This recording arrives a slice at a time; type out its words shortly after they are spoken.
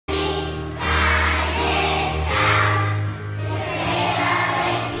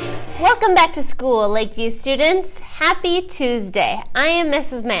Welcome back to school, Lakeview students. Happy Tuesday. I am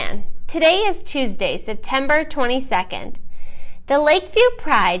Mrs. Mann. Today is Tuesday, September 22nd. The Lakeview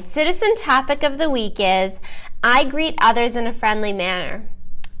Pride citizen topic of the week is, I greet others in a friendly manner.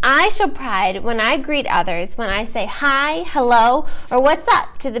 I show pride when I greet others, when I say hi, hello, or what's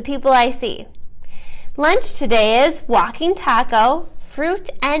up to the people I see. Lunch today is walking taco, fruit,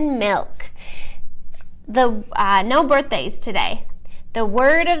 and milk. No birthdays today. The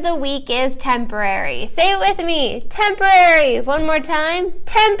word of the week is temporary. Say it with me. Temporary. One more time.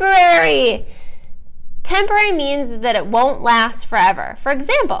 Temporary. Temporary means that it won't last forever. For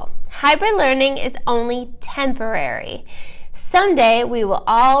example, hybrid learning is only temporary. Someday we will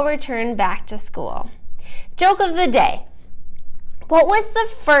all return back to school. Joke of the day. What was the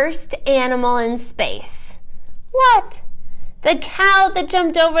first animal in space? What? The cow that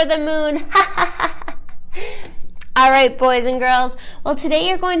jumped over the moon. Ha ha ha. All right, boys and girls. Well, today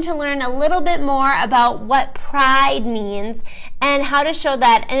you're going to learn a little bit more about what pride means and how to show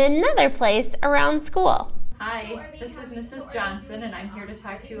that in another place around school. Hi, this is Mrs. Johnson, and I'm here to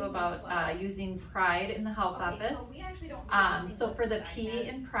talk to you about using pride in the health office. So for the P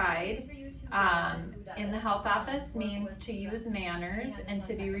in pride, in the health office means to use manners and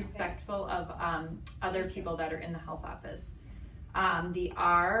to be respectful of other people that are in the health office. The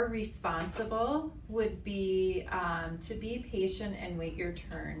R, responsible, would be to be patient and wait your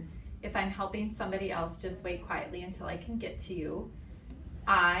turn. If I'm helping somebody else, just wait quietly until I can get to you.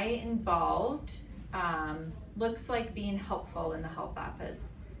 I, involved, looks like being helpful in the health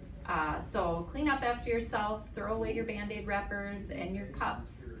office. So clean up after yourself, throw away your Band-Aid wrappers and your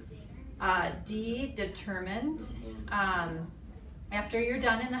cups. D, determined. After you're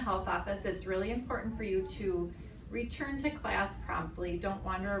done in the health office, it's really important for you to return to class promptly. Don't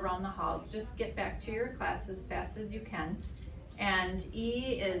wander around the halls. Just get back to your class as fast as you can. And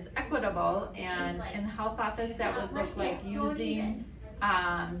E is equitable, and in the health office that would look like using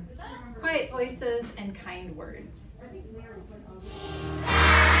quiet voices and kind words.